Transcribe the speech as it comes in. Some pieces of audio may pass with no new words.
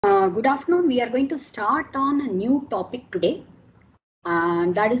Good afternoon. We are going to start on a new topic today,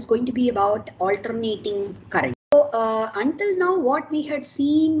 and that is going to be about alternating current. So, until now, what we had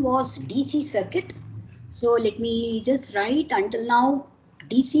seen was DC circuit. So let me just write until now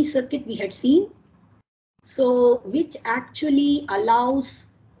DC circuit we had seen. So which actually allows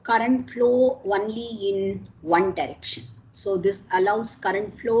current flow only in one direction. So this allows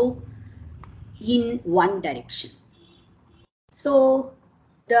current flow in one direction. So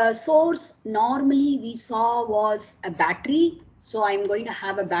the source normally we saw was a battery. So I'm going to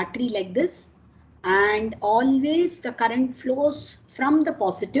have a battery like this, and always the current flows from the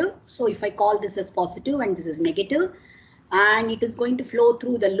positive. So if I call this as positive and this is negative, and it is going to flow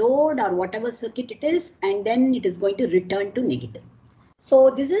through the load or whatever circuit it is, and then it is going to return to negative.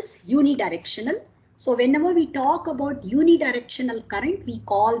 So this is unidirectional. So whenever we talk about unidirectional current, we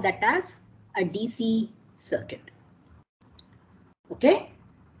call that as a DC circuit. Okay,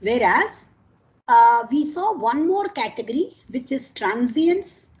 whereas we saw one more category, which is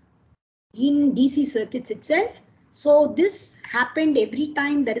transients in DC circuits itself. So this happened every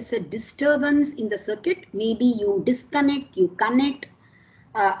time there is a disturbance in the circuit. Maybe you disconnect, you connect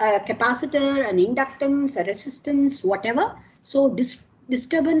a capacitor, an inductance, a resistance, whatever. So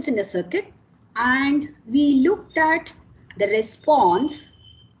disturbance in the circuit, and we looked at the response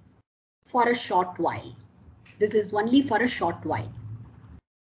for a short while. This is only for a short while.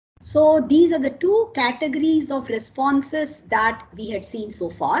 So these are the two categories of responses that we had seen so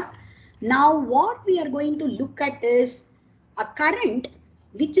far. Now what we are going to look at is a current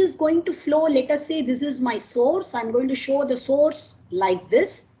which is going to flow. Let us say this is my source. I'm going to show the source like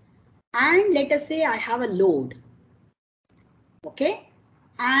this. And let us say I have a load. Okay.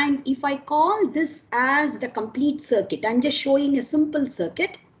 And if I call this as the complete circuit, I'm just showing a simple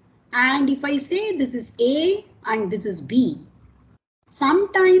circuit. And if I say this is A and this is B,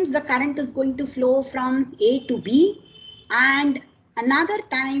 sometimes the current is going to flow from A to B, and another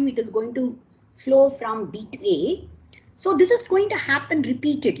time it is going to flow from B to A. So this is going to happen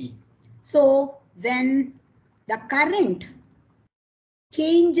repeatedly. So when the current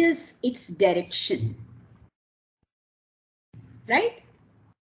changes its direction, right?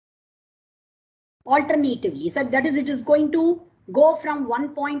 Alternatively, so that is, it is going to go from one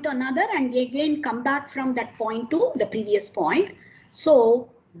point to another and again come back from that point to the previous point. So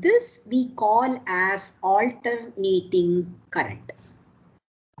this we call as alternating current.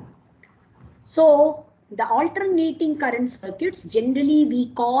 So the alternating current circuits generally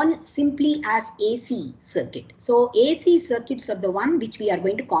we call simply as AC circuit. So AC circuits are the one which we are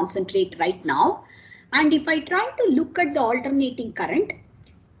going to concentrate right now. And if I try to look at the alternating current,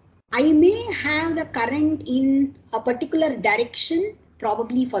 I may have the current in a particular direction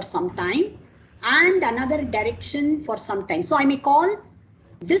probably for some time and another direction for some time. So I may call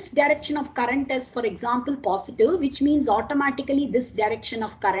this direction of current as, for example, positive, which means automatically this direction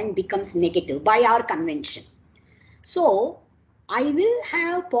of current becomes negative by our convention. So I will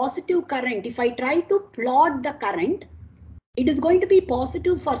have positive current. If I try to plot the current, it is going to be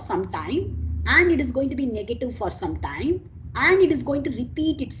positive for some time and it is going to be negative for some time, and it is going to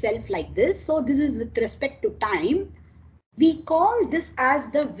repeat itself like this. So this is with respect to time. We call this as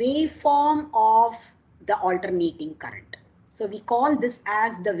the waveform of the alternating current. So we call this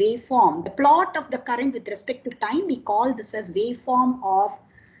as the waveform, the plot of the current with respect to time. We call this as waveform of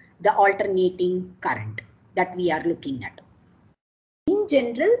the alternating current that we are looking at. In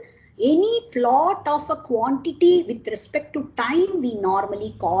general, any plot of a quantity with respect to time, we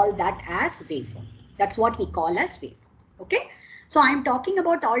normally call that as waveform. That's what we call as waveform. Okay, so I'm talking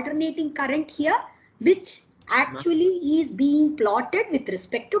about alternating current here, which actually is being plotted with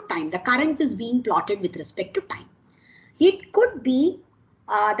respect to time. The current is being plotted with respect to time. It could be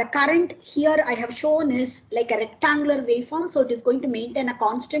the current here I have shown is like a rectangular waveform. So it is going to maintain a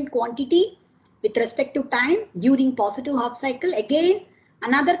constant quantity with respect to time during positive half cycle. Again,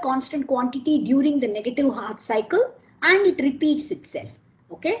 another constant quantity during the negative half cycle, and it repeats itself.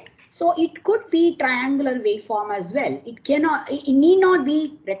 Okay. So it could be triangular waveform as well. It need not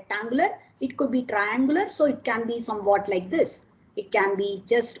be rectangular. It could be triangular. So it can be somewhat like this. It can be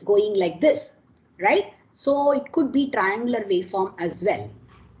just going like this, right? So it could be triangular waveform as well.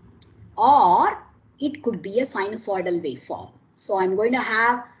 Or it could be a sinusoidal waveform. So I'm going to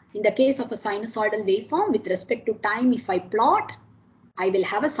have, in the case of a sinusoidal waveform with respect to time, if I plot, I will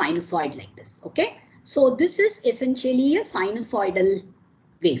have a sinusoid like this. Okay. So this is essentially a sinusoidal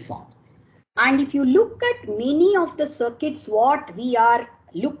waveform. And if you look at many of the circuits, what we are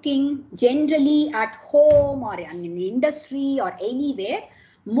looking generally at home or in industry or anywhere,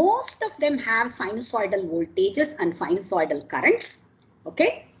 most of them have sinusoidal voltages and sinusoidal currents.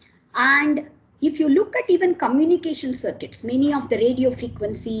 Okay. And if you look at even communication circuits, many of the radio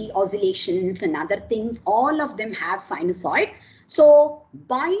frequency oscillations and other things, all of them have sinusoid. So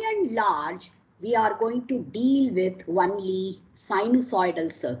by and large, we are going to deal with only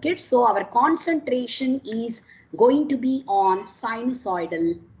sinusoidal circuits. So our concentration is going to be on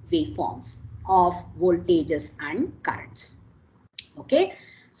sinusoidal waveforms of voltages and currents. Okay,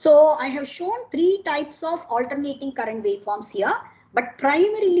 so I have shown three types of alternating current waveforms here, but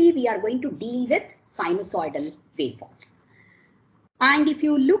primarily we are going to deal with sinusoidal waveforms. And if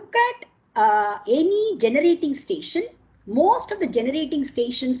you look at any generating station, most of the generating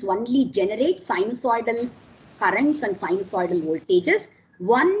stations only generate sinusoidal currents and sinusoidal voltages.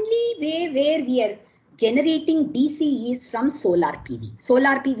 Only way where we are generating DC is from solar PV.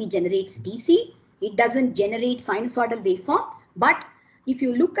 Solar PV generates DC. It doesn't generate sinusoidal waveform. But if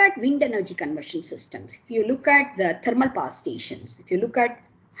you look at wind energy conversion systems, if you look at the thermal power stations, if you look at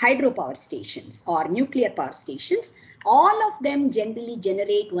hydropower stations or nuclear power stations, all of them generally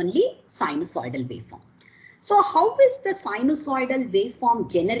generate only sinusoidal waveform. So how is the sinusoidal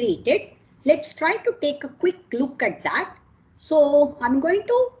waveform generated? Let's try to take a quick look at that. So I'm going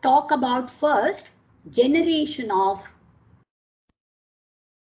to talk about first generation of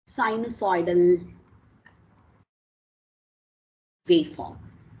sinusoidal waveform.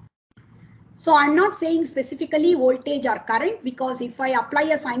 So I'm not saying specifically voltage or current, because if I apply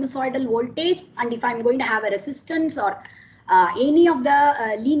a sinusoidal voltage and if I'm going to have a resistance or any of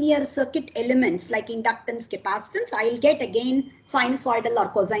the linear circuit elements like inductance, capacitance, I'll get again sinusoidal or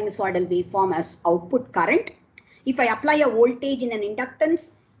cosinusoidal waveform as output current. If I apply a voltage in an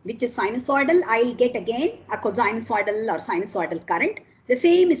inductance which is sinusoidal, I'll get again a cosinusoidal or sinusoidal current. The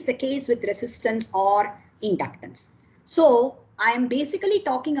same is the case with resistance or inductance. So I am basically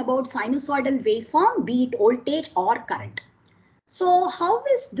talking about sinusoidal waveform, be it voltage or current. So how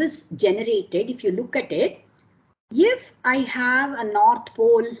is this generated? If you look at it, if I have a north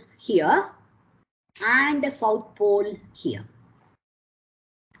pole here and a south pole here,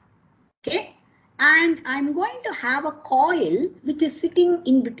 okay, and I'm going to have a coil which is sitting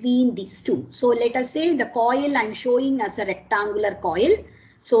in between these two. So let us say the coil I'm showing as a rectangular coil.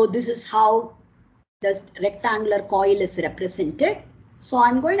 So this is how the rectangular coil is represented. So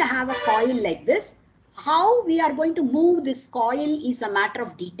I'm going to have a coil like this. How we are going to move this coil is a matter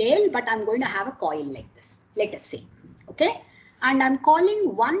of detail, but I'm going to have a coil like this, let us say. Okay, and I'm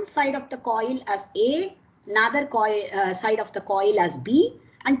calling one side of the coil as A, another side of the coil as B.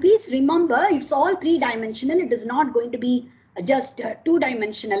 And please remember, it's all three-dimensional. It is not going to be just a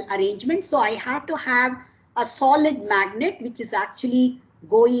two-dimensional arrangement. So I have to have a solid magnet which is actually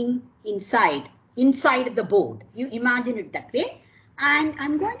going inside the board. You imagine it that way. And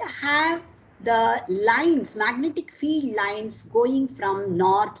I'm going to have the lines, magnetic field lines going from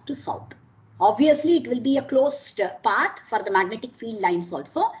north to south. Obviously, it will be a closed path for the magnetic field lines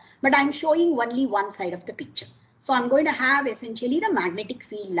also, but I'm showing only one side of the picture. So I'm going to have essentially the magnetic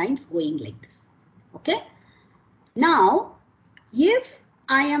field lines going like this. Okay. Now, if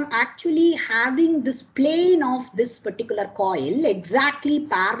I am actually having this plane of this particular coil exactly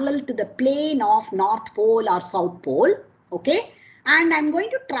parallel to the plane of north pole or south pole, okay, and I'm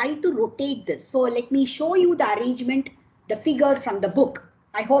going to try to rotate this. So let me show you the arrangement, the figure from the book.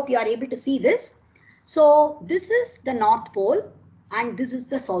 I hope you are able to see this. So this is the north pole and this is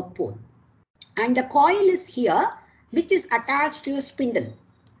the south pole. And the coil is here, which is attached to a spindle.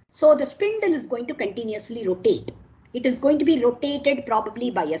 So the spindle is going to continuously rotate. It is going to be rotated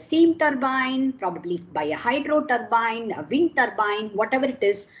probably by a steam turbine, probably by a hydro turbine, a wind turbine, whatever it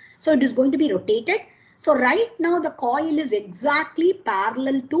is. So it is going to be rotated. So right now the coil is exactly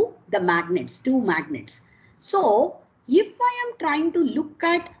parallel to the magnets, two magnets. So if I am trying to look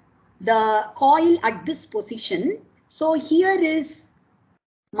at the coil at this position, so here is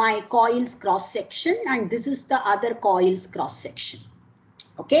my coil's cross section and this is the other coil's cross section.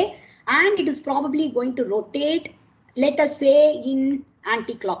 Okay, and it is probably going to rotate, let us say in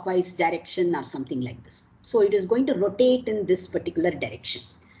anti-clockwise direction or something like this. So it is going to rotate in this particular direction.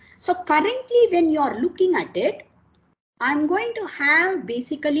 So currently when you are looking at it, I'm going to have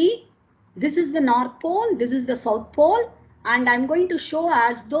basically, this is the north pole, this is the south pole, and I'm going to show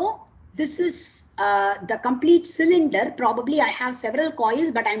as though this is the complete cylinder. Probably I have several coils,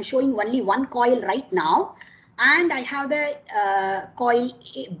 but I'm showing only one coil right now. And I have the coil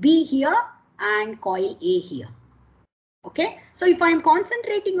B here and coil A here. Okay, so if I'm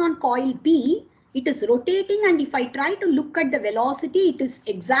concentrating on coil B, it is rotating, and if I try to look at the velocity, it is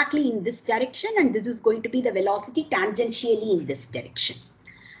exactly in this direction, and this is going to be the velocity tangentially in this direction.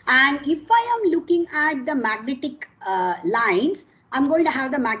 And if I am looking at the magnetic lines, I'm going to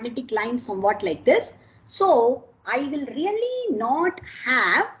have the magnetic line somewhat like this. So I will really not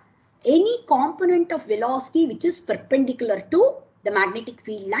have any component of velocity which is perpendicular to the magnetic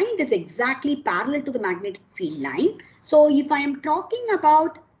field line. It is exactly parallel to the magnetic field line. So if I am talking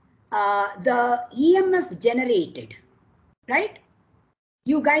about the EMF generated, right?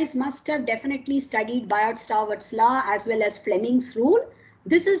 You guys must have definitely studied Biot-Savart's law as well as Fleming's rule.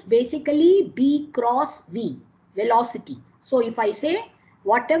 This is basically B cross V, velocity. So if I say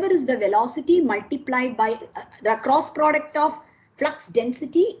whatever is the velocity multiplied by the cross product of flux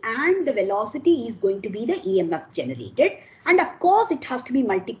density and the velocity is going to be the EMF generated. And of course, it has to be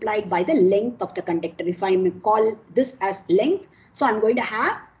multiplied by the length of the conductor. If I call this as length, so I'm going to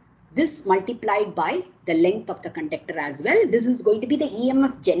have this multiplied by the length of the conductor as well. This is going to be the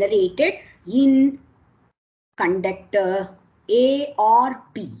EMF generated in conductor A or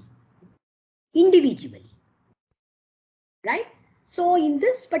B individually, right? So in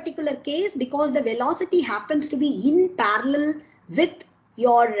this particular case, because the velocity happens to be in parallel with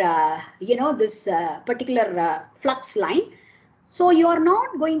your, this particular flux line, so you are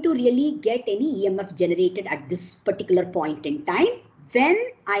not going to really get any EMF generated at this particular point in time when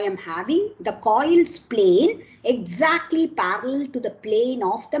I am having the coil's plane exactly parallel to the plane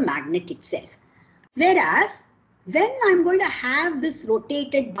of the magnet itself. Whereas when I'm going to have this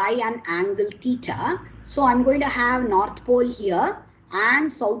rotated by an angle theta, so I'm going to have North Pole here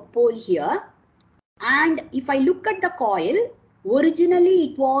and South Pole here. And if I look at the coil,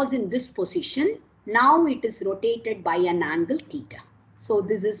 originally it was in this position. Now it is rotated by an angle theta. So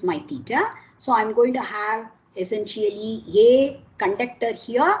this is my theta. So I'm going to have essentially A conductor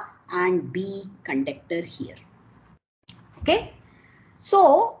here and B conductor here. Okay.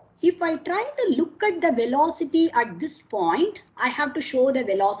 So if I try to look at the velocity at this point, I have to show the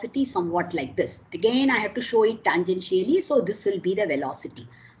velocity somewhat like this. Again, I have to show it tangentially. So this will be the velocity.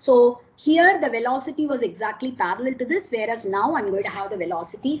 So here the velocity was exactly parallel to this, whereas now I'm going to have the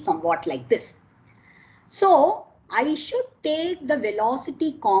velocity somewhat like this. So I should take the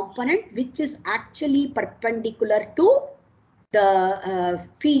velocity component which is actually perpendicular to the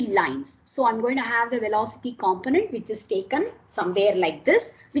field lines. So I'm going to have the velocity component which is taken somewhere like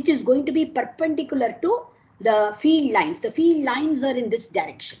this, which is going to be perpendicular to the field lines. The field lines are in this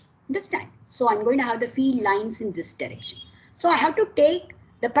direction. Understand? So I'm going to have the field lines in this direction. So I have to take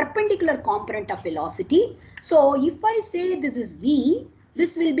the perpendicular component of velocity. So if I say this is V,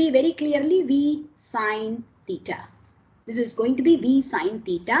 this will be very clearly V sine theta. This is going to be V sine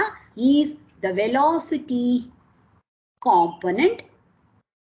theta is the velocity component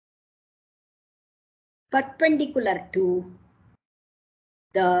perpendicular to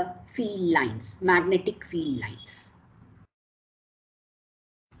the field lines, magnetic field lines.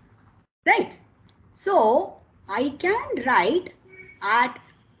 Right. So I can write at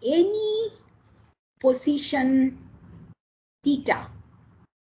any position theta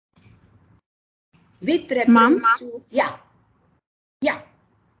with reference to, yeah.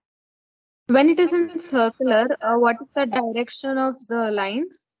 When it is in circular, what is the direction of the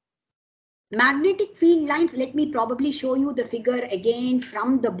lines? Magnetic field lines, let me probably show you the figure again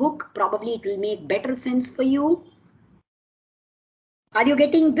from the book. Probably it will make better sense for you. Are you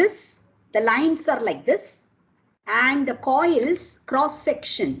getting this? The lines are like this. And the coil's cross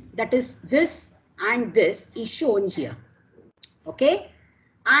section, that is this and this, is shown here. Okay.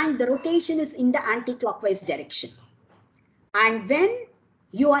 And the rotation is in the anti-clockwise direction. And when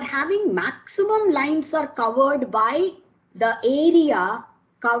you are having maximum lines are covered by the area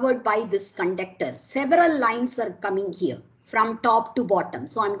covered by this conductor, several lines are coming here from top to bottom.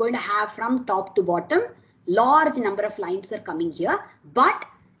 So I'm going to have from top to bottom, large number of lines are coming here. But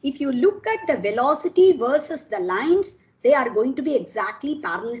if you look at the velocity versus the lines, they are going to be exactly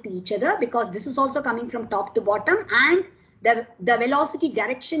parallel to each other, because this is also coming from top to bottom, and the velocity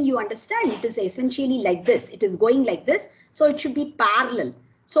direction, you understand, it is essentially like this. It is going like this. So it should be parallel.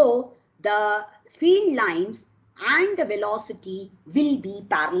 So the field lines and the velocity will be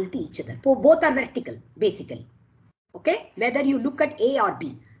parallel to each other. So both are vertical, basically. Okay, whether you look at A or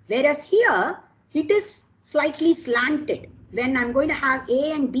B. Whereas here, it is slightly slanted. When I'm going to have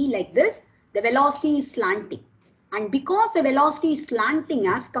A and B like this, the velocity is slanting. And because the velocity is slanting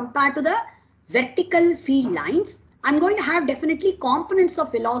as compared to the vertical field lines, I'm going to have definitely components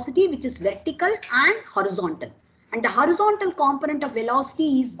of velocity which is vertical and horizontal. And the horizontal component of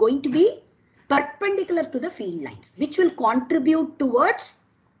velocity is going to be perpendicular to the field lines, which will contribute towards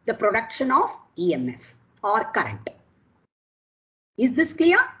the production of EMF or current. Is this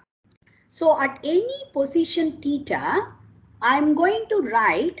clear? So at any position theta, I'm going to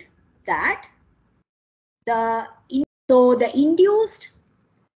write that the So the induced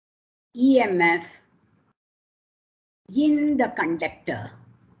EMF in the conductor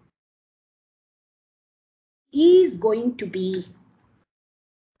is going to be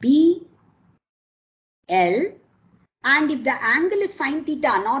BL, and if the angle is sine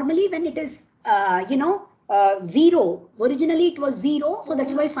theta, normally when it is, 0, originally it was 0, so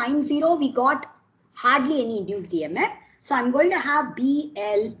that's why sine 0 we got hardly any induced EMF. So I'm going to have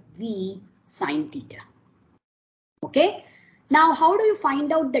BLV sine theta. Okay. Now, how do you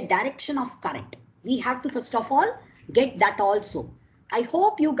find out the direction of current? We have to first of all get that also. I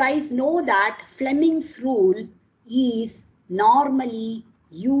hope you guys know that Fleming's rule is normally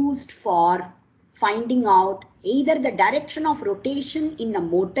used for finding out either the direction of rotation in a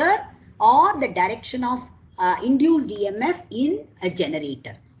motor or the direction of induced EMF in a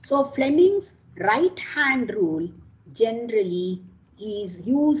generator. So Fleming's right hand rule generally is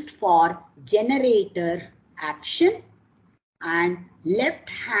used for generator action, and left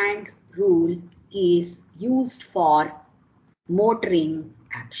hand rule is used for motoring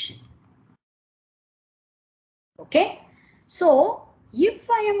action. Okay, so if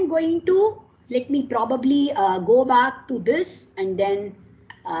I am going to, let me probably go back to this and then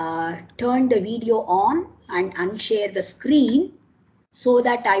turn the video on and unshare the screen so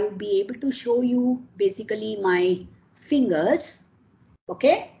that I would be able to show you basically my fingers.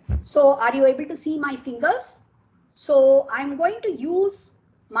 Okay, so are you able to see my fingers? So I'm going to use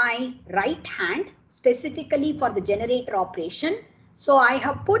my right hand specifically for the generator operation. So I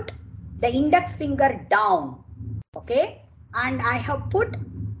have put the index finger down, okay, and I have put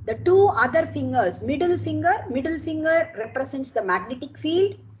the two other fingers, middle finger represents the magnetic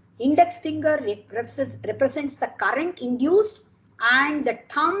field, index finger represents the current induced, and the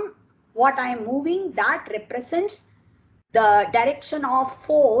thumb, what I am moving, that represents the direction of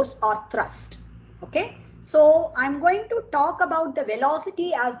force or thrust. Okay, so I'm going to talk about the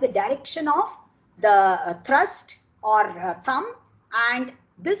velocity as the direction of the thrust or thumb, and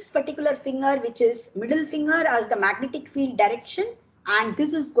this particular finger, which is middle finger, as the magnetic field direction, and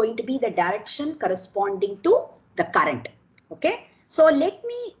this is going to be the direction corresponding to the current. Okay, so let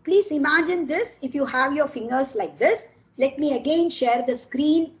me please imagine this. If you have your fingers like this, let me again share the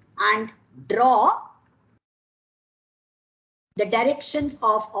screen and draw the directions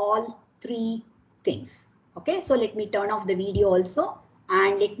of all three things. Okay, so let me turn off the video also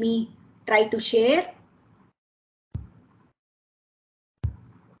and let me try to share.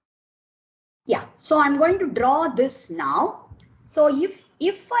 Yeah, so I'm going to draw this now. So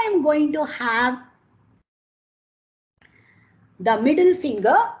if I am going to have the middle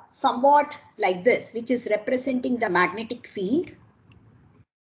finger somewhat like this, which is representing the magnetic field.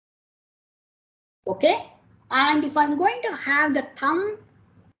 Okay, and if I'm going to have the thumb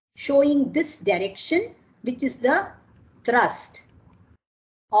showing this direction, which is the thrust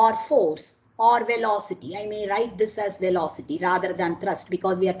or force or velocity. I may write this as velocity rather than thrust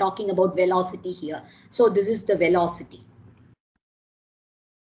because we are talking about velocity here. So this is the velocity.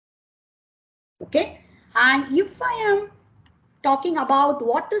 Okay, and if I am talking about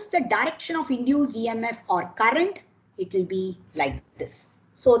what is the direction of induced EMF or current, it will be like this.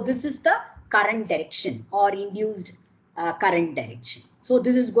 So this is the current direction or induced current direction. So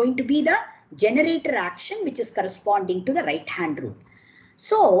this is going to be the generator action, which is corresponding to the right hand rule.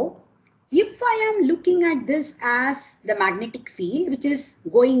 So if I am looking at this as the magnetic field, which is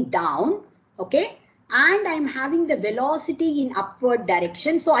going down, okay, and I'm having the velocity in upward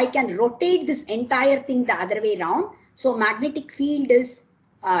direction, so I can rotate this entire thing the other way around. So magnetic field is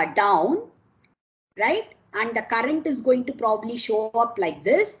down, right? And the current is going to probably show up like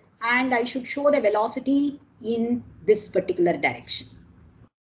this, and I should show the velocity in this particular direction.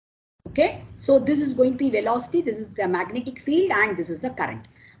 Okay, so this is going to be velocity, this is the magnetic field, and this is the current.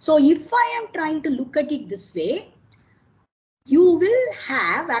 So if I am trying to look at it this way, you will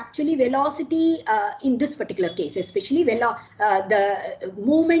have actually velocity in this particular case, especially the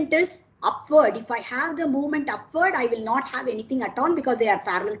movement is upward. If I have the movement upward, I will not have anything at all because they are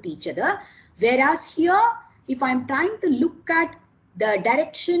parallel to each other. Whereas here, if I'm trying to look at the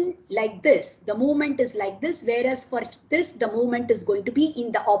direction like this, the movement is like this, whereas for this, the movement is going to be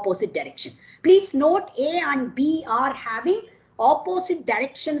in the opposite direction. Please note A and B are having opposite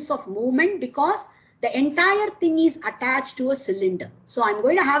directions of movement because the entire thing is attached to a cylinder. So I'm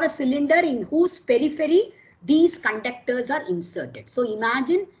going to have a cylinder in whose periphery these conductors are inserted. So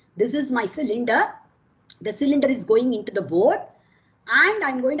imagine this is my cylinder. The cylinder is going into the board, and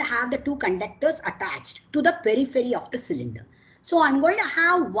I'm going to have the two conductors attached to the periphery of the cylinder. So I'm going to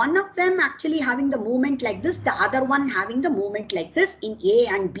have one of them actually having the movement like this, the other one having the movement like this in A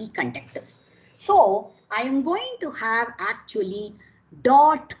and B conductors. So I am going to have actually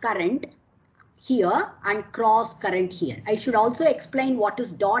dot current here and cross current here. I should also explain what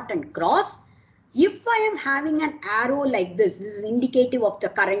is dot and cross. If I am having an arrow like this is indicative of the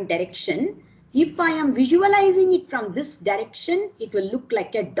current direction. If I am visualizing it from this direction, it will look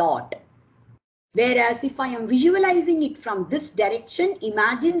like a dot. Whereas if I am visualizing it from this direction,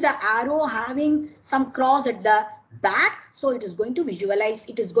 imagine the arrow having some cross at the back. So it is going to visualize,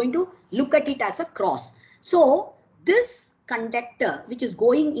 it is going to look at it as a cross. So this conductor which is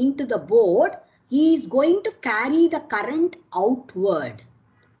going into the board is going to carry the current outward.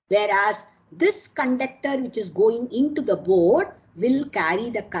 Whereas this conductor which is going into the board will carry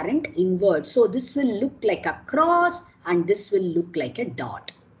the current inward. So this will look like a cross and this will look like a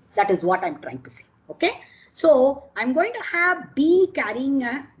dot. That is what I'm trying to say. Okay. So I'm going to have B carrying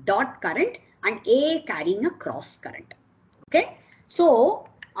a dot current and A carrying a cross current. Okay. So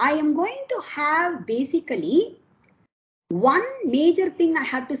I am going to have basically one major thing I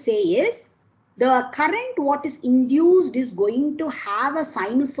have to say is the current what is induced is going to have a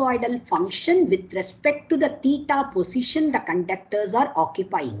sinusoidal function with respect to the theta position the conductors are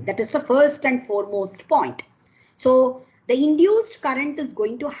occupying. That is the first and foremost point. So the induced current is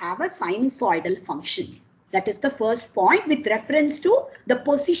going to have a sinusoidal function. That is the first point with reference to the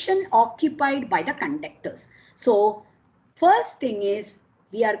position occupied by the conductors. So first thing is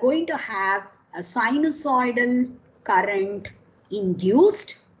we are going to have a sinusoidal current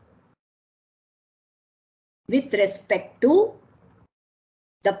induced with respect to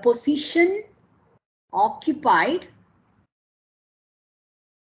the position occupied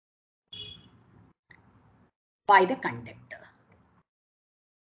by the conductor.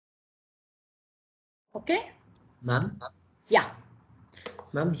 Okay? Ma'am? Yeah.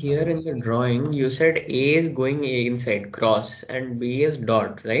 Ma'am, here in the drawing, you said A is going inside cross and B is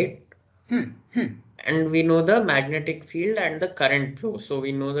dot, right? And we know the magnetic field and the current flow. So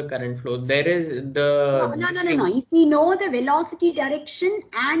we know the current flow. There is the... No. If we know the velocity direction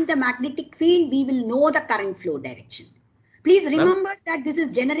and the magnetic field, we will know the current flow direction. Please remember that this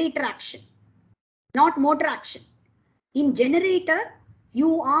is generator action, not motor action. In generator,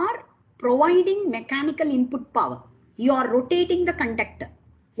 you are providing mechanical input power. You are rotating the conductor.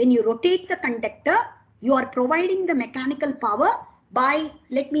 When you rotate the conductor, you are providing the mechanical power by,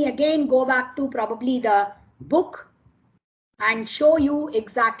 let me again go back to probably the book and show you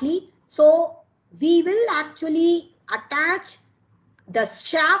exactly. So we will actually attach the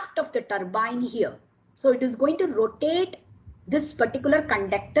shaft of the turbine here. So it is going to rotate this particular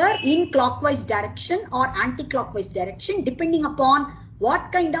conductor in clockwise direction or anti-clockwise direction depending upon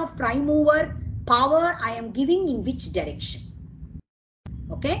what kind of prime mover power I am giving in which direction.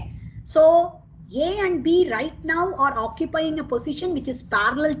 Okay, so A and B right now are occupying a position which is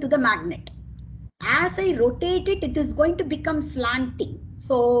parallel to the magnet. As I rotate it, it is going to become slanting.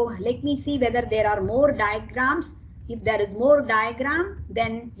 So let me see whether there are more diagrams. If there is more diagram,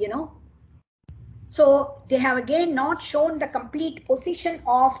 then so they have again not shown the complete position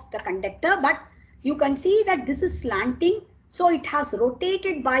of the conductor, but you can see that this is slanting. So it has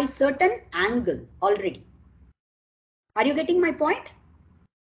rotated by certain angle already. Are you getting my point?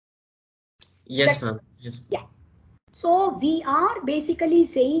 Yes, ma'am. Yes. Yeah. So we are basically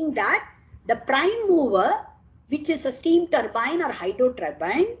saying that the prime mover, which is a steam turbine or hydro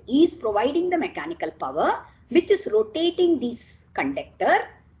turbine, is providing the mechanical power, which is rotating this conductor.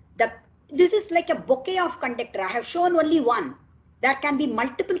 This is like a bouquet of conductor. I have shown only one. There can be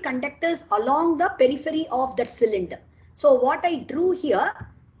multiple conductors along the periphery of that cylinder. So what I drew here,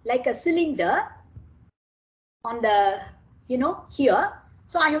 like a cylinder on the, here.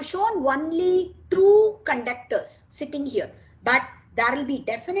 So I have shown only 2 conductors sitting here, but there will be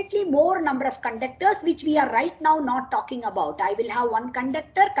definitely more number of conductors which we are right now not talking about. I will have one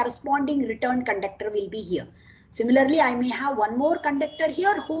conductor, corresponding return conductor will be here. Similarly, I may have one more conductor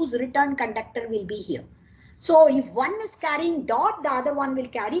here whose return conductor will be here. So if one is carrying dot, the other one will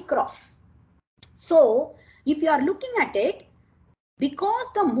carry cross. So if you are looking at it, because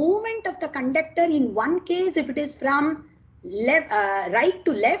the movement of the conductor in one case, if it is from right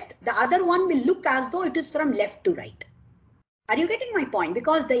to left, the other one will look as though it is from left to right. Are you getting my point?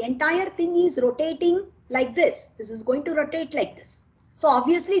 Because the entire thing is rotating like this. This is going to rotate like this. So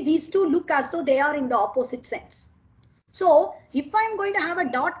obviously these two look as though they are in the opposite sense. So if I'm going to have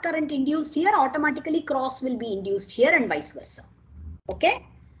a dot current induced here, automatically cross will be induced here and vice versa. Okay.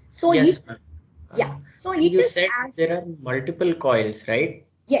 So yes, yeah. So you said there are multiple coils, right?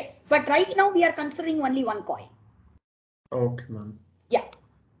 Yes, but right now we are considering only one coil. Okay, ma'am. Yeah.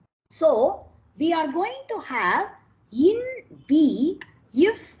 So we are going to have in B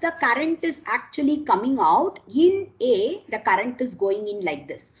if the current is actually coming out in A, the current is going in like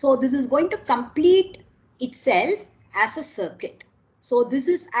this. So this is going to complete itself as a circuit. So this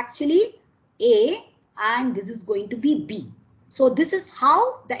is actually A and this is going to be B. So this is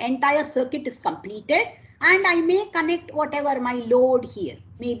how the entire circuit is completed, and I may connect whatever my load here,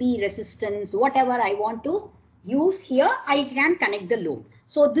 maybe resistance, whatever I want to use here, I can connect the load.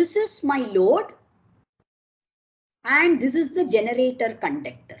 So this is my load and this is the generator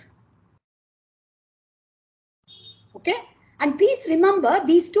conductor. Okay, and please remember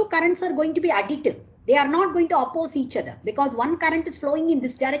these two currents are going to be additive. They are not going to oppose each other because one current is flowing in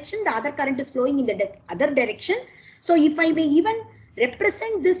this direction, the other current is flowing in the other direction. So if I may even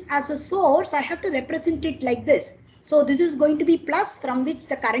represent this as a source, I have to represent it like this. So this is going to be plus from which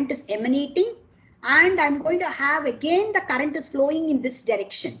the current is emanating, and I'm going to have again the current is flowing in this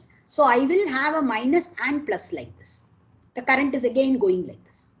direction. So I will have a minus and plus like this. The current is again going like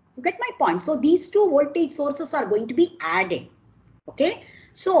this. You get my point? So these two voltage sources are going to be added. Okay,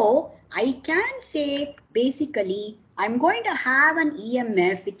 so I can say basically I'm going to have an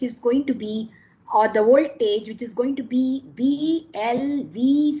EMF which is going to be, or the voltage which is going to be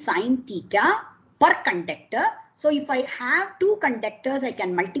VLV sine theta per conductor. So if I have two conductors, I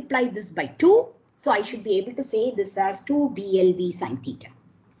can multiply this by 2. So I should be able to say this as 2 BLV sine theta.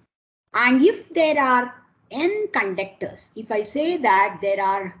 And if there are n conductors, if I say that there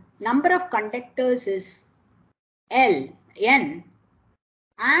are number of conductors is n, and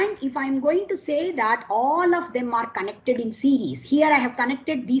if I'm going to say that all of them are connected in series, here I have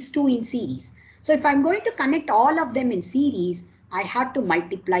connected these two in series. So if I'm going to connect all of them in series, I have to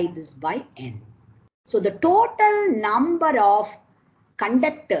multiply this by n. So the total number of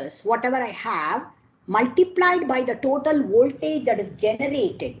conductors, whatever I have, multiplied by the total voltage that is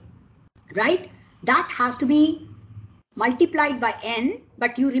generated, right? That has to be multiplied by n,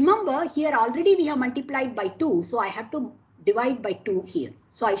 but you remember here already we have multiplied by 2, so I have to divide by 2 here.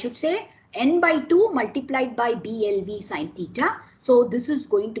 So I should say n by 2 multiplied by BLV sine theta. So this is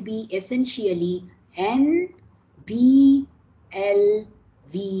going to be essentially n BLV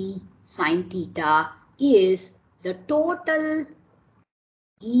sine theta is the total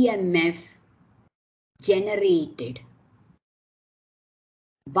EMF generated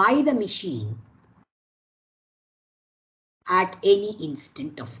by the machine at any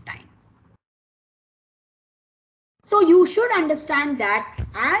instant of time. So you should understand that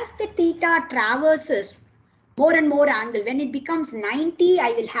as the theta traverses more and more angle, when it becomes 90,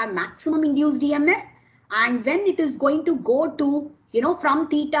 I will have maximum induced EMF. And when it is going to go to, from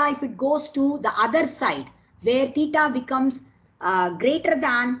theta, if it goes to the other side, where theta becomes greater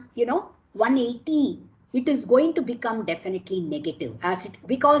than, 180, it is going to become definitely negative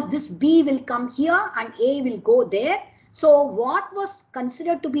because this B will come here and A will go there. So what was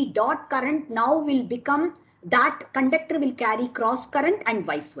considered to be dot current now will become, that conductor will carry cross current and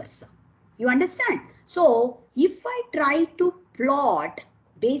vice versa. You understand? So if I try to plot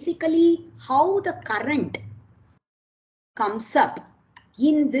basically how the current comes up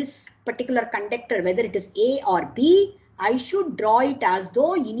in this particular conductor, whether it is A or B, I should draw it as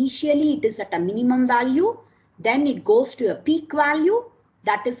though initially it is at a minimum value, then it goes to a peak value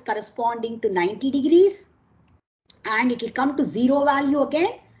that is corresponding to 90 degrees, and it will come to 0 value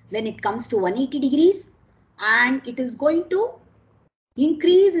again when it comes to 180 degrees, and it is going to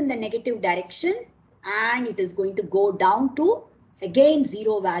increase in the negative direction, and it is going to go down to again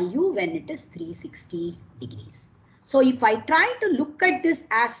 0 value when it is 360 degrees. So if I try to look at this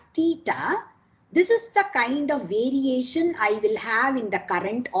as theta, this is the kind of variation I will have in the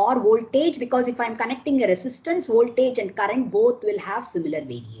current or voltage, because if I'm connecting a resistance, voltage and current both will have similar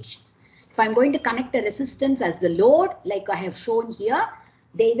variations. If I'm going to connect a resistance as the load, like I have shown here,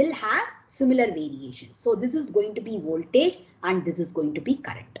 they will have similar variations. So this is going to be voltage and this is going to be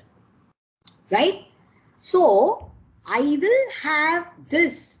current, right? So I will have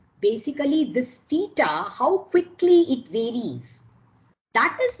this, basically this theta, how quickly it varies.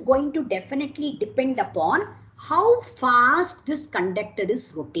 That is going to definitely depend upon how fast this conductor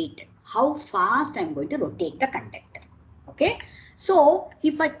is rotated, how fast I'm going to rotate the conductor. Okay. So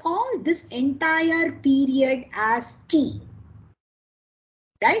if I call this entire period as T,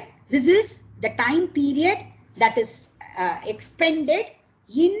 right? This is the time period that is expended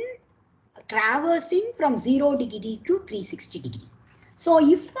in traversing from 0 degree to 360 degree. So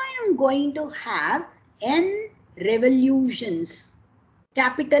if I am going to have n revolutions,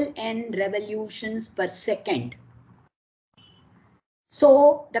 capital N revolutions per second,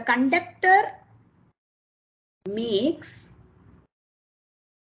 so the conductor makes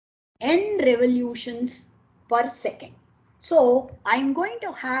n revolutions per second. So I'm going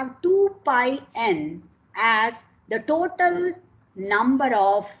to have 2 pi n as the total number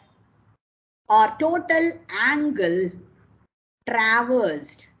of or total angle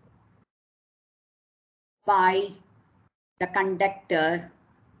traversed by the conductor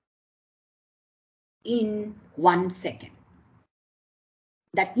in 1 second.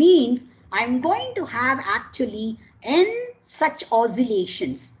 That means I'm going to have actually n such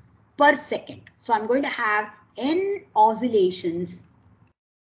oscillations per second. So I'm going to have n oscillations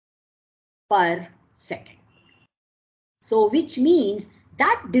per second. So which means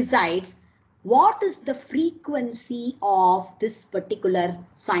that decides what is the frequency of this particular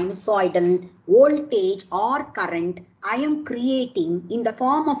sinusoidal voltage or current I am creating in the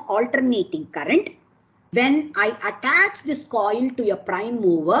form of alternating current when I attach this coil to a prime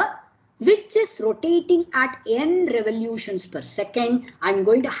mover which is rotating at n revolutions per second. I'm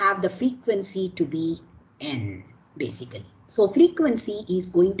going to have the frequency to be n basically. So frequency is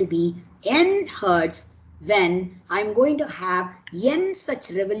going to be n hertz when I'm going to have n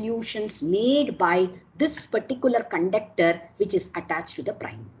such revolutions made by this particular conductor which is attached to the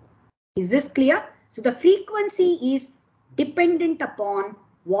prime mover. Is this clear? So the frequency is dependent upon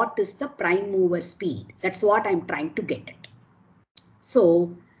what is the prime mover speed. That's what I'm trying to get at.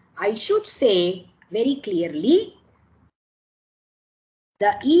 So I should say very clearly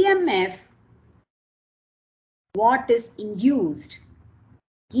the EMF what is induced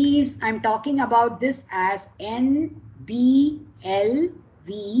is, I'm talking about this as NBLV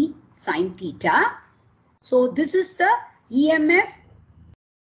sin theta. So this is the EMF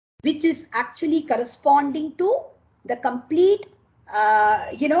which is actually corresponding to the complete,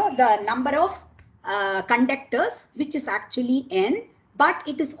 the number of conductors, which is actually N, but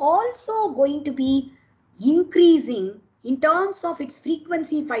it is also going to be increasing in terms of its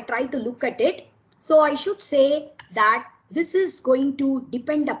frequency if I try to look at it. So I should say that this is going to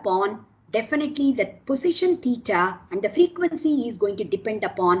depend upon definitely the position theta, and the frequency is going to depend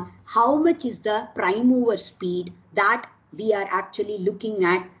upon how much is the prime mover speed that we are actually looking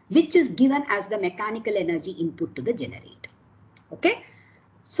at, which is given as the mechanical energy input to the generator. Okay,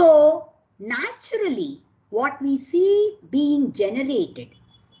 so naturally what we see being generated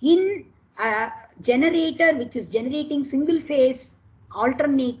in a generator which is generating single phase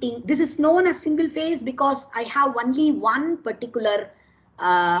alternating, this is known as single phase because I have only one particular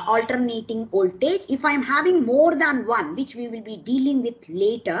alternating voltage. If I am having more than one, which we will be dealing with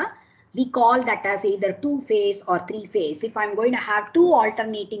later, we call that as either 2-phase or 3-phase. If I'm going to have two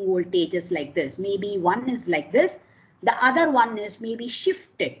alternating voltages like this, maybe one is like this, the other one is maybe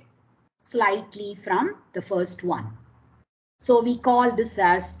shifted slightly from the first one. So we call this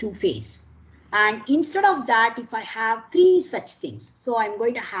as 2-phase. And instead of that, if I have three such things, so I'm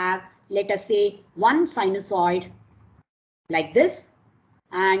going to have, let us say, one sinusoid like this,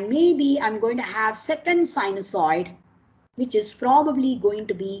 and maybe I'm going to have second sinusoid, which is probably going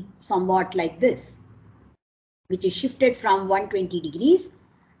to be somewhat like this, which is shifted from 120 degrees.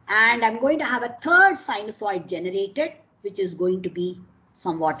 And I'm going to have a third sinusoid generated, which is going to be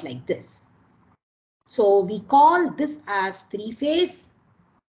somewhat like this. So we call this as 3-phase.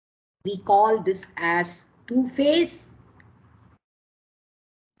 We call this as 2-phase.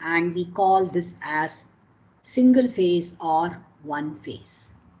 And we call this as single phase or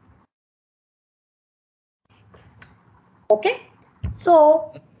 1-phase. Okay,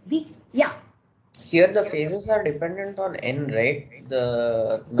 so Here the phases are dependent on n, right?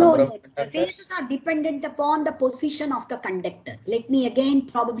 The number No, of the phases are dependent upon the position of the conductor. Let me again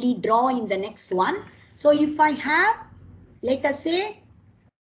probably draw in the next one. So if I have, let us say,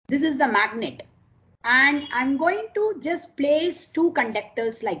 this is the magnet, and I'm going to just place two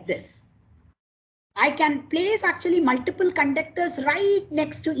conductors like this. I can place actually multiple conductors right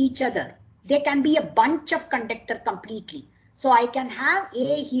next to each other. There can be a bunch of conductor completely. So I can have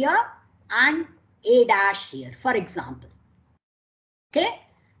A here and A dash here, for example. Okay,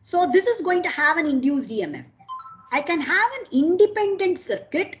 so this is going to have an induced EMF. I can have an independent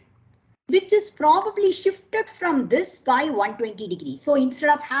circuit which is probably shifted from this by 120 degrees. So instead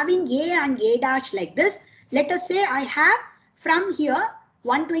of having A and A dash like this, let us say I have from here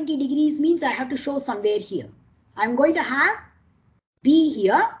 120 degrees means I have to show somewhere here. I'm going to have B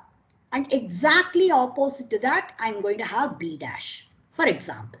here, and exactly opposite to that I'm going to have B dash, for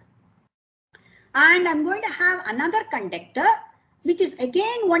example. And I'm going to have another conductor which is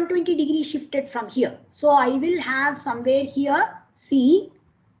again 120 degrees shifted from here. So I will have somewhere here C,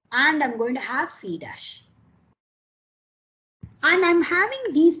 and I'm going to have C dash. And I'm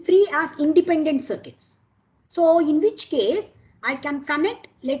having these three as independent circuits. So in which case I can connect,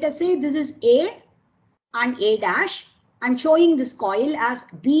 let us say this is A and A dash, I'm showing this coil as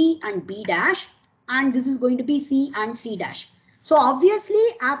B and B dash, and this is going to be C and C dash. So obviously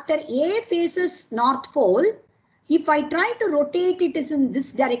after A faces North Pole, if I try to rotate it is in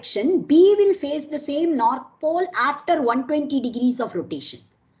this direction, B will face the same North Pole after 120 degrees of rotation.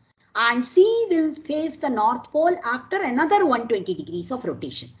 And C will face the North Pole after another 120 degrees of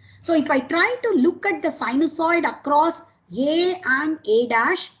rotation. So if I try to look at the sinusoid across A and A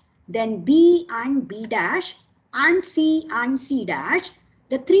dash, then B and B dash, and C and C dash,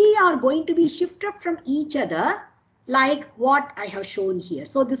 the three are going to be shifted from each other like what I have shown here.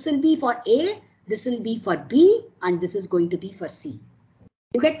 So this will be for A, this will be for B, and this is going to be for C.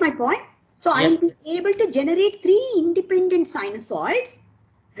 You get my point? So yes. I will be able to generate three independent sinusoids,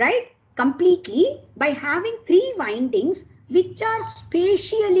 right, completely by having three windings which are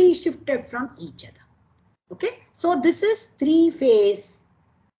spatially shifted from each other. Okay, so this is three-phase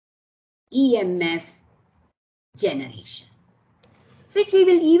EMF generation, which we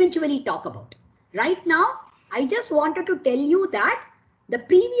will eventually talk about. Right now, I just wanted to tell you that the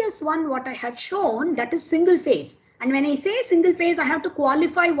previous one, what I had shown, that is single phase. And when I say single phase, I have to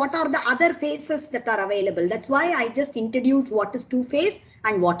qualify what are the other phases that are available. That's why I just introduced what is two phase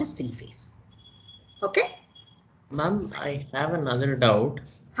and what is three phase. Okay. Ma'am, I have another doubt.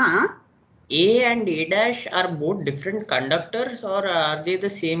 Huh? A and A dash are both different conductors, or are they the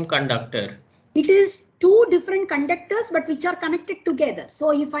same conductor? It is two different conductors but which are connected together.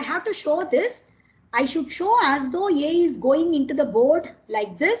 So if I have to show this, I should show as though A is going into the board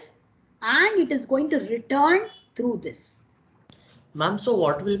like this and it is going to return through this. Ma'am, so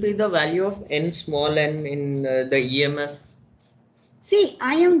what will be the value of n small n in the EMF? See,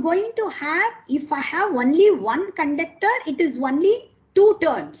 I am going to have, if I have only one conductor, it is only two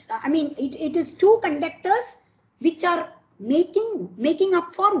turns. I mean, it is two conductors which are making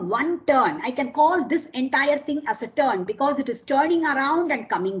up for one turn. I can call this entire thing as a turn because it is turning around and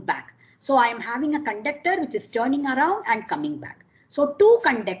coming back. So I am having a conductor which is turning around and coming back. So two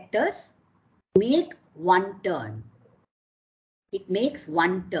conductors make one turn. It makes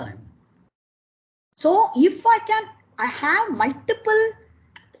one turn. So if I have multiple,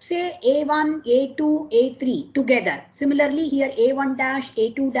 say A1, A2, A3 together. Similarly here A1 dash,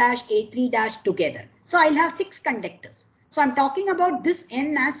 A2 dash, A3 dash together. So I'll have 6 conductors. So I'm talking about this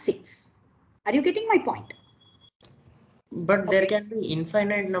n as 6. Are you getting my point? But there can be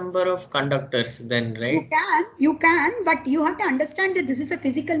infinite number of conductors then, right? You can, but you have to understand that this is a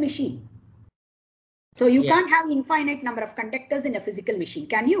physical machine. So you can't have infinite number of conductors in a physical machine,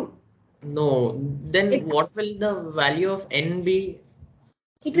 can you? No. Then what will the value of n be?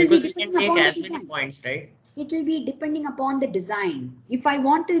 It will because be we can depending take upon as the many design. points, right? It will be depending upon the design. If I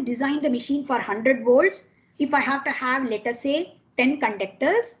want to design the machine for 100 volts, if I have to have, let us say, 10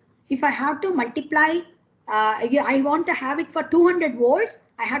 conductors, if I have to multiply, I want to have it for 200 volts,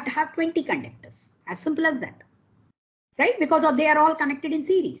 I have to have 20 conductors. As simple as that, right? Because they are all connected in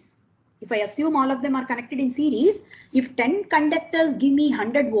series. If I assume all of them are connected in series, if 10 conductors give me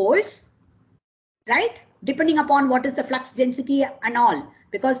 100 volts, right? Depending upon what is the flux density and all.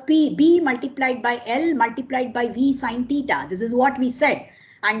 Because B multiplied by L multiplied by V sine theta. This is what we said.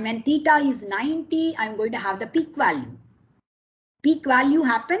 And when theta is 90, I'm going to have the peak value. Peak value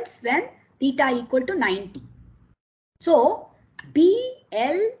happens when theta equal to 90. So B,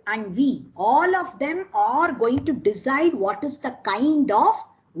 L and V, all of them are going to decide what is the kind of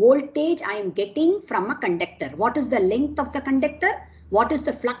voltage I am getting from a conductor. What is the length of the conductor? What is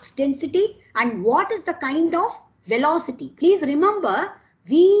the flux density? And what is the kind of velocity? Please remember,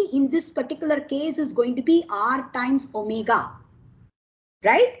 V in this particular case is going to be R times omega,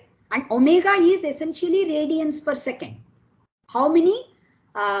 right? And omega is essentially radians per second. How many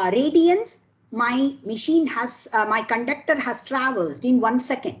radians my machine has, my conductor has traversed in 1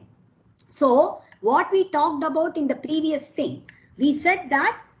 second? So what we talked about in the previous thing, we said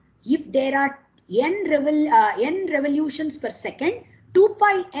that if there are n revolutions per second, 2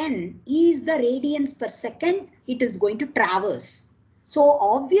 pi n is the radians per second it is going to traverse. So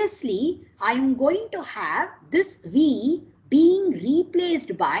obviously I am going to have this V being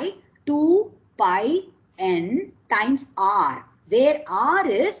replaced by 2 pi n times R, where R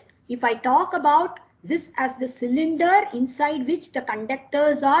is, if I talk about this as the cylinder inside which the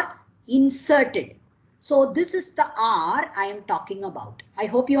conductors are inserted. So this is the R I am talking about. I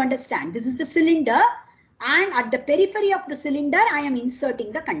hope you understand. This is the cylinder, and at the periphery of the cylinder I am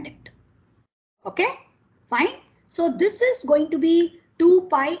inserting the conductor. Okay, fine. So this is going to be 2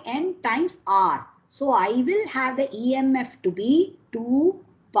 pi n times R. So I will have the EMF to be 2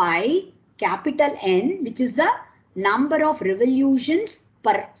 pi capital N, which is the number of revolutions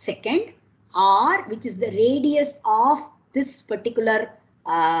per second. R, which is the radius of this particular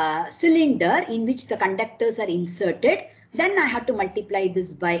cylinder in which the conductors are inserted. Then I have to multiply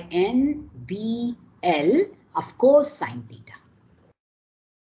this by NBL, of course, sine theta.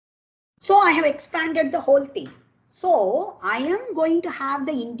 So I have expanded the whole thing. So I am going to have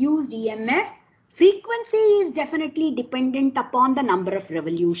the induced EMF. Frequency is definitely dependent upon the number of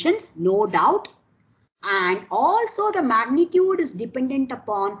revolutions, no doubt. And also the magnitude is dependent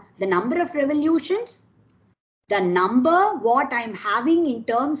upon the number of revolutions, the number what I'm having in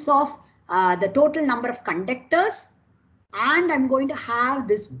terms of the total number of conductors, and I'm going to have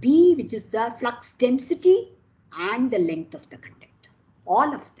this B, which is the flux density, and the length of the conductor,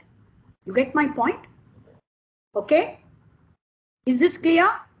 all of them. You get my point? Okay. Is this clear?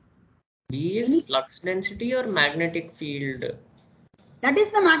 B is flux density or magnetic field? That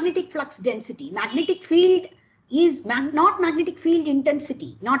is the magnetic flux density. Magnetic field is not magnetic field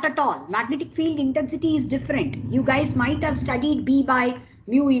intensity, not at all. Magnetic field intensity is different. You guys might have studied B by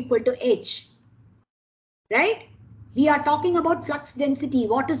mu equal to H, right? We are talking about flux density.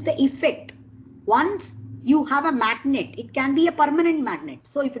 What is the effect? Once you have a magnet, it can be a permanent magnet.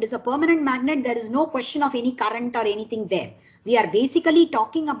 So if it is a permanent magnet, there is no question of any current or anything there. We are basically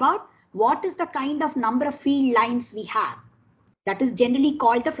talking about what is the kind of number of field lines we have. That is generally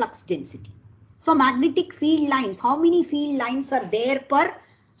called the flux density. So magnetic field lines, how many field lines are there per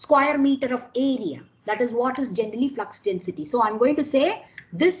square meter of area? That is what is generally flux density. So I'm going to say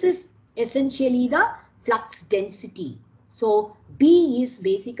this is essentially the flux density. So B is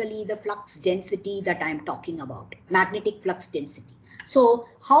basically the flux density that I'm talking about, magnetic flux density. So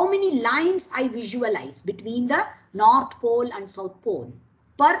how many lines I visualize between the North Pole and South Pole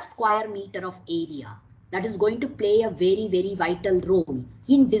per square meter of area? That is going to play a very, very vital role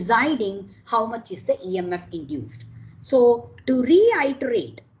in deciding how much is the EMF induced. So to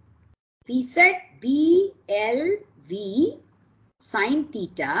reiterate, we said BLV sine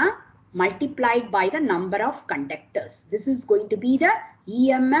theta multiplied by the number of conductors. This is going to be the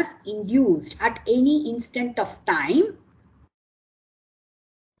EMF induced at any instant of time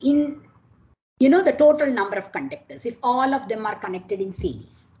in, the total number of conductors, if all of them are connected in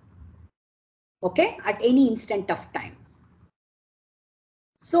series. Okay, at any instant of time.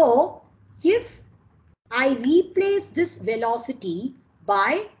 So if I replace this velocity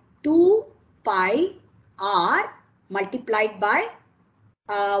by 2 pi r multiplied by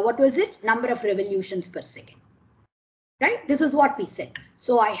what was it? Number of revolutions per second. Right? This is what we said.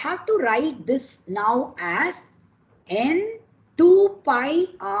 So I have to write this now as n 2 pi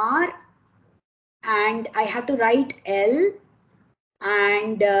r, and I have to write L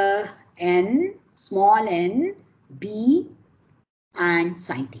and n, small n, B and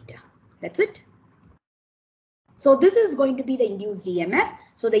sine theta. That's it. So this is going to be the induced EMF.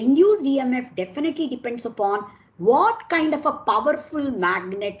 So the induced EMF definitely depends upon what kind of a powerful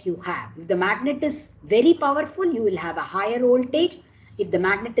magnet you have. If the magnet is very powerful, you will have a higher voltage. If the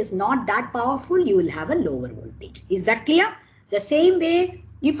magnet is not that powerful, you will have a lower voltage. Is that clear? The same way,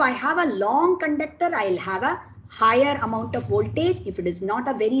 if I have a long conductor, I will have a higher amount of voltage. If it is not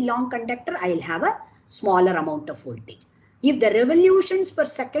a very long conductor, I will have a smaller amount of voltage. If the revolutions per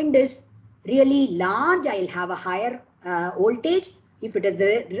second is really large, I will have a higher voltage. If it is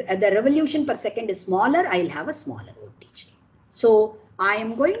the revolution per second is smaller, I will have a smaller voltage. So I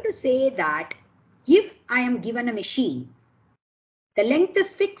am going to say that if I am given a machine, the length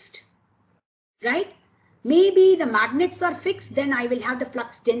is fixed, right? Maybe the magnets are fixed, then I will have the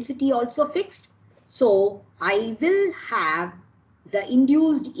flux density also fixed. So I will have the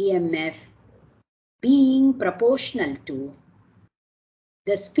induced EMF being proportional to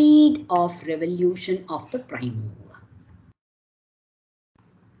the speed of revolution of the prime mover.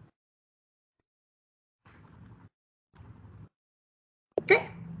 Okay,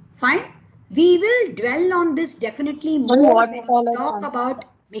 fine. We will dwell on this definitely more when we talk about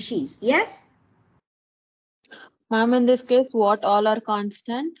machines. Yes? Ma'am, in this case, what all are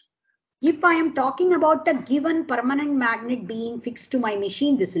constant? If I am talking about a given permanent magnet being fixed to my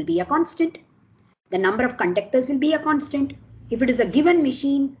machine, this will be a constant. The number of conductors will be a constant. If it is a given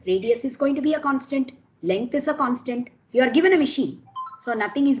machine, radius is going to be a constant. Length is a constant. You are given a machine, so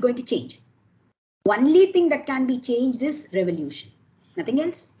nothing is going to change. Only thing that can be changed is revolution. Nothing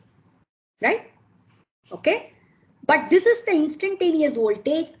else, right? Okay. But this is the instantaneous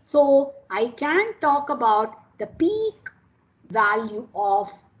voltage. So I can talk about the peak value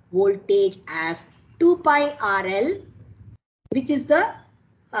of voltage as 2 pi RL, which is the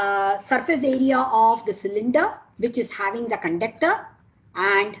surface area of the cylinder, which is having the conductor,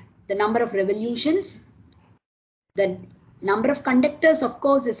 and the number of revolutions, the Number of conductors, of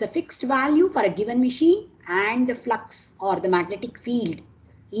course, is a fixed value for a given machine, and the flux or the magnetic field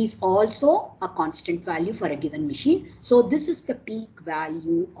is also a constant value for a given machine. So this is the peak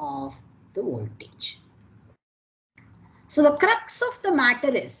value of the voltage. So the crux of the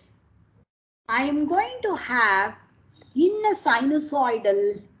matter is, I am going to have in a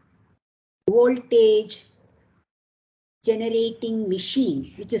sinusoidal voltage generating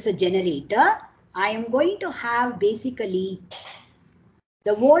machine, which is a generator, I am going to have basically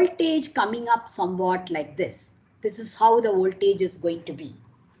the voltage coming up somewhat like this. This is how the voltage is going to be.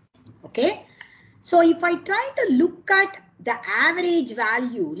 Okay. So if I try to look at the average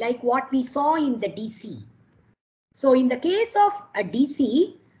value like what we saw in the DC. So in the case of a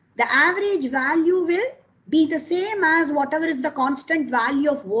DC, the average value will be the same as whatever is the constant value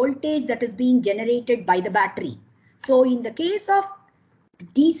of voltage that is being generated by the battery. So in the case of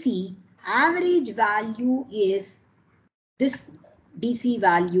DC, average value is this DC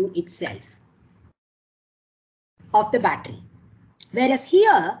value itself of the battery. Whereas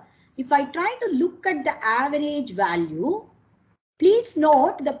here, if I try to look at the average value, please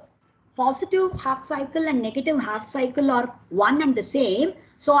note the positive half cycle and negative half cycle are one and the same.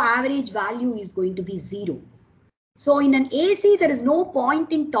 So average value is going to be 0. So in an AC, there is no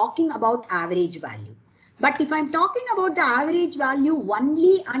point in talking about average value. But if I'm talking about the average value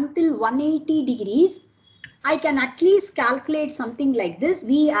only until 180 degrees, I can at least calculate something like this.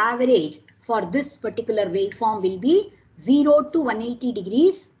 V average for this particular waveform will be 0 to 180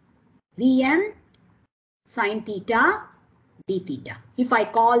 degrees, Vm sin theta d theta. If I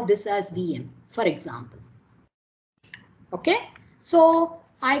call this as Vm, for example. Okay, so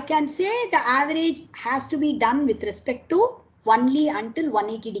I can say the average has to be done with respect to only until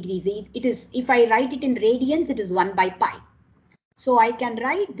 180 degrees. It is, if I write it in radians, it is 1 by pi. So I can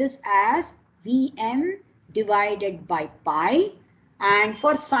write this as Vm divided by pi. And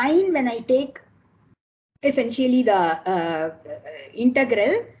for sine, when I take essentially the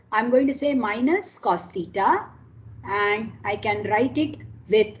integral, I'm going to say minus cos theta, and I can write it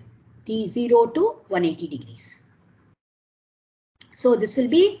with the 0 to 180 degrees. So this will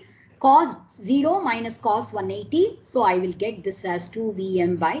be cos 0 minus cos 180. So I will get this as 2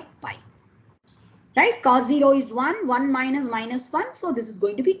 Vm by pi. Right? Cos 0 is 1, 1 minus minus 1. So this is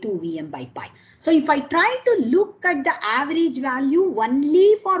going to be 2 Vm by pi. So if I try to look at the average value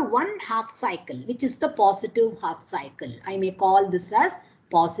only for one half cycle, which is the positive half cycle, I may call this as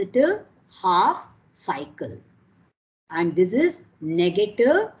positive half cycle. And this is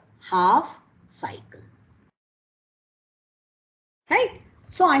negative half cycle. Right?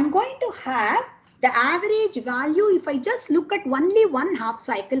 So I'm going to have the average value, if I just look at only one half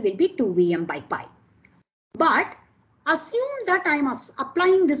cycle, will be 2 Vm by pi. But assume that I am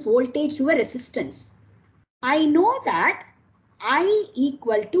applying this voltage to a resistance. I know that I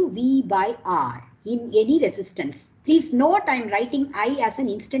equal to V by R in any resistance. Please note I am writing I as an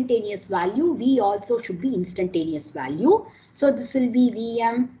instantaneous value. V also should be instantaneous value. So this will be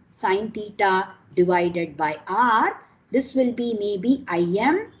Vm sin theta divided by R. This will be maybe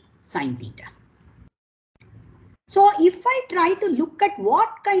Im sin theta. So if I try to look at what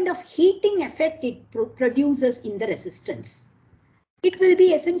kind of heating effect it produces in the resistance, it will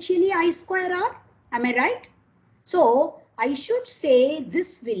be essentially I square R. Am I right? So I should say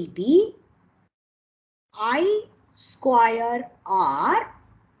this will be I square R,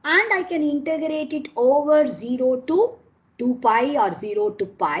 and I can integrate it over 0 to 2 pi or 0 to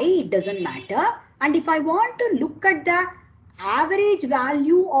pi. It doesn't matter. And if I want to look at the average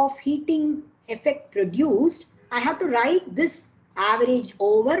value of heating effect produced, I have to write this average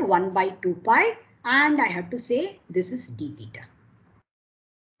over 1 by 2 pi, and I have to say this is d theta.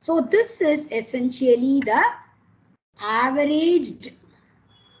 So this is essentially the averaged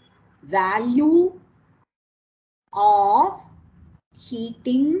value of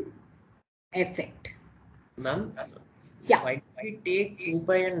heating effect. Ma'am, yeah. Why do I take 2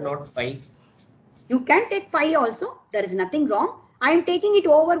 pi and not pi? You can take pi also. There is nothing wrong. I am taking it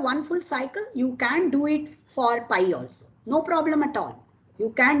over one full cycle. You can do it for pi also. No problem at all.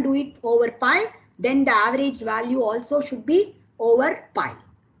 You can do it over pi. Then the average value also should be over pi.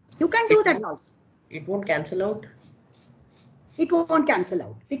 You can do that also. It won't cancel out? It won't cancel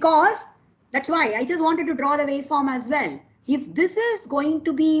out, because that's why I just wanted to draw the waveform as well. If this is going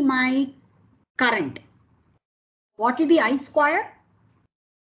to be my current, what will be I square?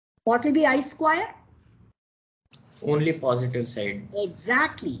 What will be I square? Only positive side.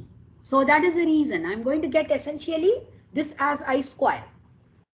 Exactly. So that is the reason I'm going to get essentially this as I square.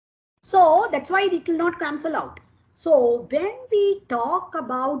 So that's why it will not cancel out. So when we talk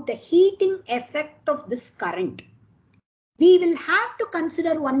about the heating effect of this current, we will have to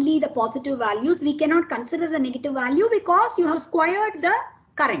consider only the positive values. We cannot consider the negative value because you have squared the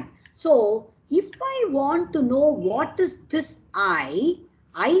current. So if I want to know what is this I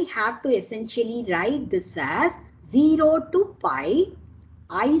have to essentially write this as 0 to pi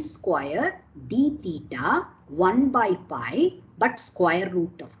I square d theta 1 by pi, but square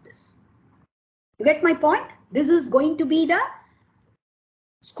root of this. You get my point? This is going to be the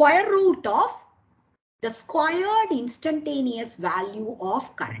square root of the squared instantaneous value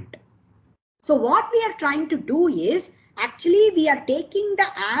of current. So what we are trying to do is, actually we are taking the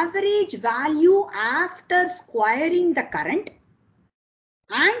average value after squaring the current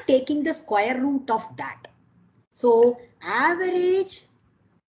and taking the square root of that. So average.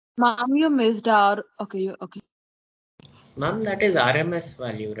 Ma'am, you missed our, okay. Ma'am, that is RMS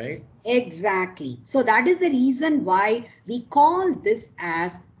value, right? Exactly. So that is the reason why we call this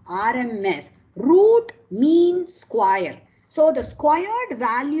as RMS, root mean square. So the squared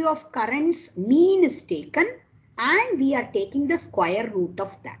value of current's mean is taken and we are taking the square root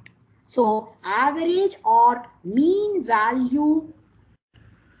of that. So average or mean value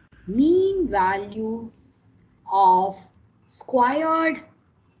of squared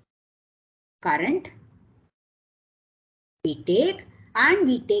current we take, and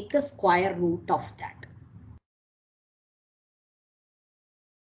we take the square root of that.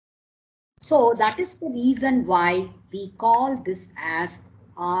 So that is the reason why we call this as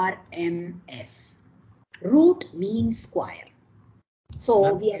RMS, root mean square.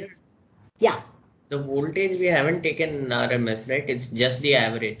 So we are, yeah. The voltage we haven't taken RMS, right? It's just the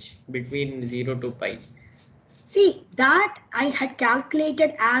average between 0 to pi. See, that I had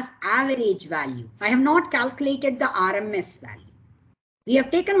calculated as average value. I have not calculated the RMS value. We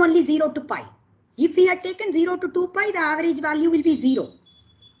have taken only 0 to pi. If we had taken 0 to 2 pi, the average value will be 0.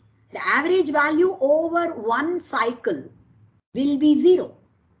 The average value over one cycle will be 0.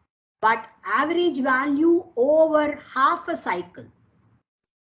 But average value over half a cycle,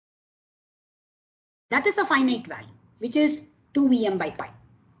 that is a finite value, which is 2 Vm by pi.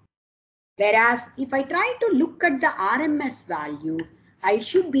 Whereas if I try to look at the RMS value, I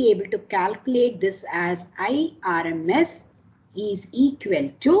should be able to calculate this as IRMS is equal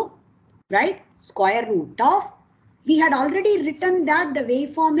to, right, square root of, we had already written that the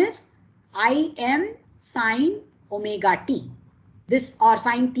waveform is Im sine omega t, this or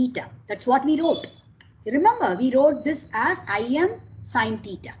sine theta. That's what we wrote. Remember, we wrote this as Im sine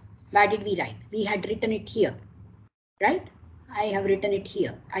theta. Where did we write? We had written it here, right? I have written it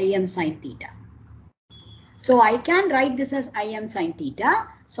here, Im sine theta. So I can write this as Im sine theta.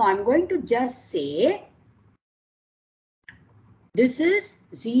 So I'm going to just say this is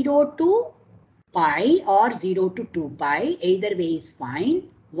 0 to pi or 0 to 2 pi. Either way is fine.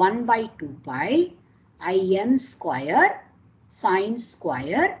 1 by 2 pi Im square sine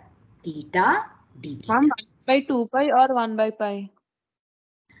square theta d theta. 1 by 2 pi or 1 by pi?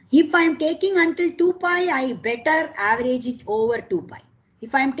 If I am taking until 2 pi, I better average it over 2 pi.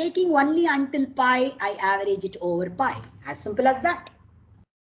 If I am taking only until pi, I average it over pi. As simple as that.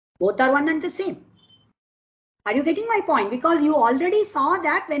 Both are one and the same. Are you getting my point? Because you already saw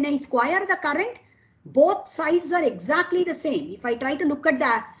that when I square the current, both sides are exactly the same. If I try to look at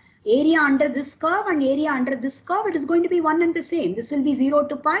the area under this curve and area under this curve, it is going to be one and the same. This will be 0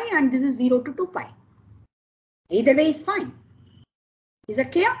 to pi and this is 0 to 2 pi. Either way is fine. Is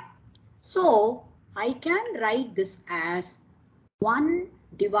that clear? So I can write this as 1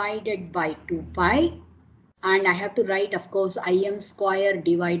 divided by 2 pi, and I have to write, of course, Im square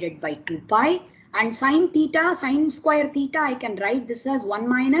divided by 2 pi, and sine theta, sine square theta, I can write this as 1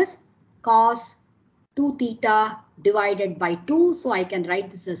 minus cos 2 theta divided by 2. So I can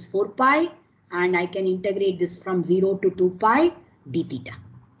write this as 4 pi, and I can integrate this from 0 to 2 pi d theta.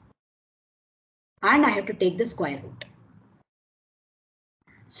 And I have to take the square root.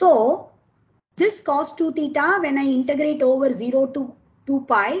 So this cos 2 theta, when I integrate over 0 to 2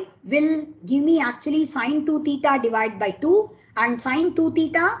 pi, will give me actually sine 2 theta divided by 2, and sine 2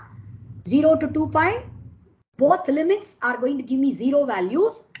 theta 0 to 2 pi, both limits are going to give me 0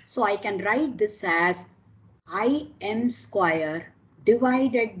 values. So I can write this as Im square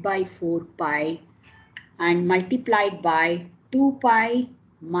divided by 4 pi and multiplied by 2 pi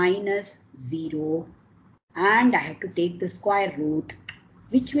minus 0, and I have to take the square root,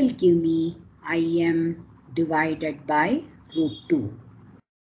 which will give me Im divided by root 2.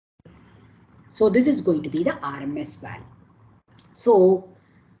 So this is going to be the RMS value. So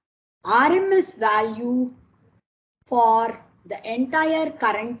RMS value for the entire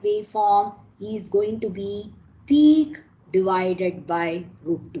current waveform is going to be peak divided by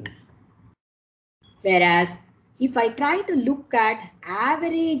root 2. Whereas if I try to look at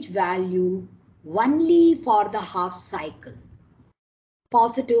average value only for the half cycle,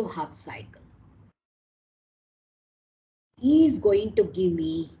 positive half cycle, is going to give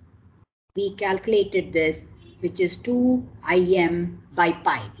me, we calculated this, which is 2 Im by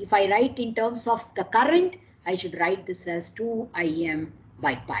pi. If I write in terms of the current, I should write this as 2 Im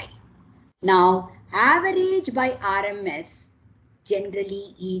by pi. Now, average by RMS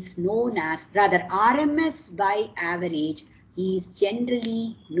generally is known as, rather RMS by average is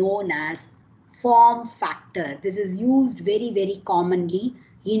generally known as form factor. This is used very, very commonly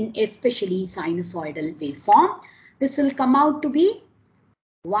in especially sinusoidal waveform. This will come out to be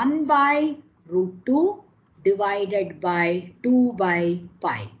 1 by root 2 divided by 2 by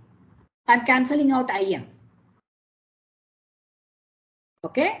pi. I'm cancelling out Im.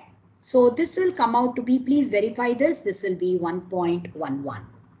 Okay. So this will come out to be, please verify this, this will be 1.11.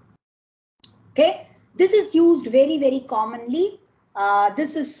 Okay. This is used very, very commonly.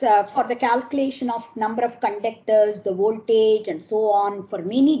 This is for the calculation of number of conductors, the voltage and so on. For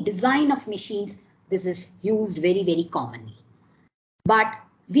many design of machines, this is used very, very commonly. But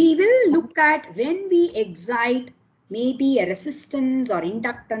we will look at when we excite maybe a resistance or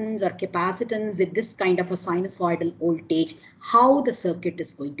inductance or capacitance with this kind of a sinusoidal voltage, how the circuit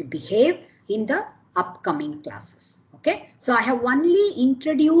is going to behave in the upcoming classes. Okay, so I have only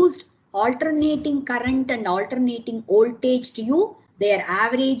introduced alternating current and alternating voltage to you, their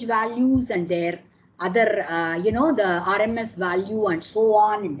average values and their other, the RMS value and so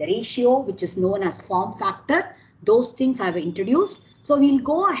on, and the ratio, which is known as form factor. Those things I have introduced. So we'll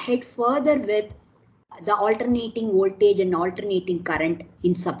go ahead further with the alternating voltage and alternating current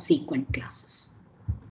in subsequent classes.